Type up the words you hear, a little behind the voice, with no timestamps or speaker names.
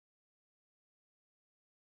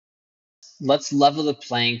let's level the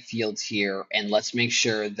playing field here, and let's make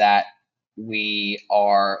sure that we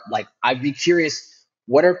are like, I'd be curious,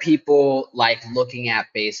 what are people like looking at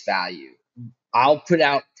base value? I'll put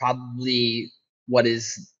out probably what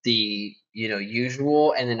is the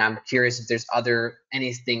usual, and then I'm curious if there's other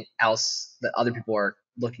anything else that other people are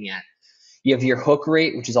looking at. You have your hook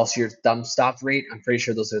rate, which is also your thumb stop rate. I'm pretty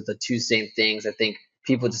sure those are the two same things. I think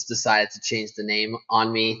people just decided to change the name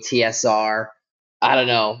on me. TSR. I don't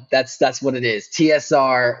know. That's what it is.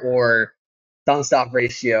 TSR or thumb stop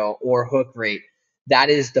ratio or hook rate. That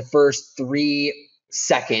is the first 3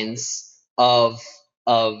 seconds of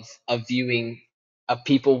viewing of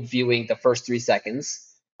people viewing the first 3 seconds.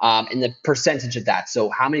 And the percentage of that. So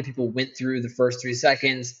how many people went through the first 3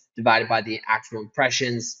 seconds divided by the actual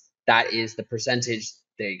impressions. That is the percentage.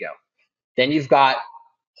 There you go. Then you've got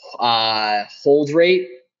hold rate.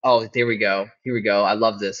 Oh, there we go. Here we go. I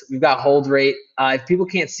love this. We've got hold rate. If people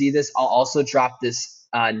can't see this, I'll also drop this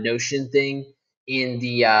Notion thing in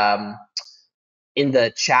the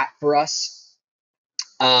chat for us.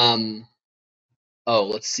 Oh,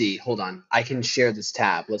 let's see. Hold on. I can share this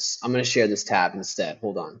tab. I'm going to share this tab instead.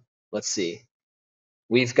 Hold on. Let's see.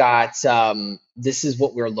 We've got this is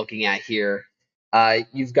what we're looking at here.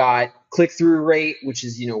 You've got click-through rate, which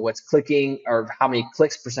is what's clicking or how many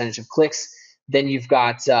clicks, percentage of clicks. Then you've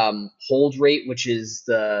got hold rate, which is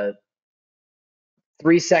the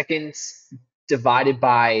 3 seconds divided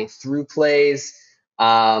by through plays.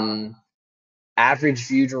 Average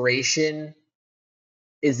view duration.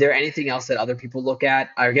 Is there anything else that other people look at?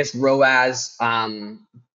 I guess ROAS.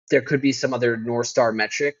 There could be some other North Star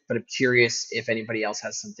metric, but I'm curious if anybody else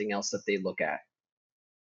has something else that they look at.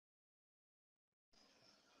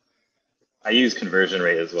 I use conversion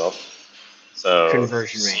rate as well. So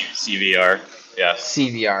Conversion rate. CVR, yeah.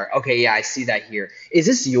 CVR. Okay, yeah, I see that here. Is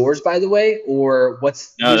this yours, by the way, or No,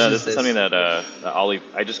 whose no, is this is this? something that Ollie,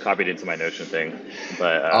 I just copied into my Notion thing,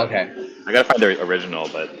 but Okay, I gotta find the original.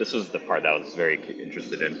 But this was the part that I was very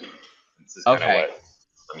interested in. This is kind of okay. what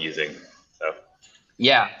I'm using. So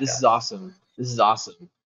Yeah, this yeah. is awesome. This is awesome.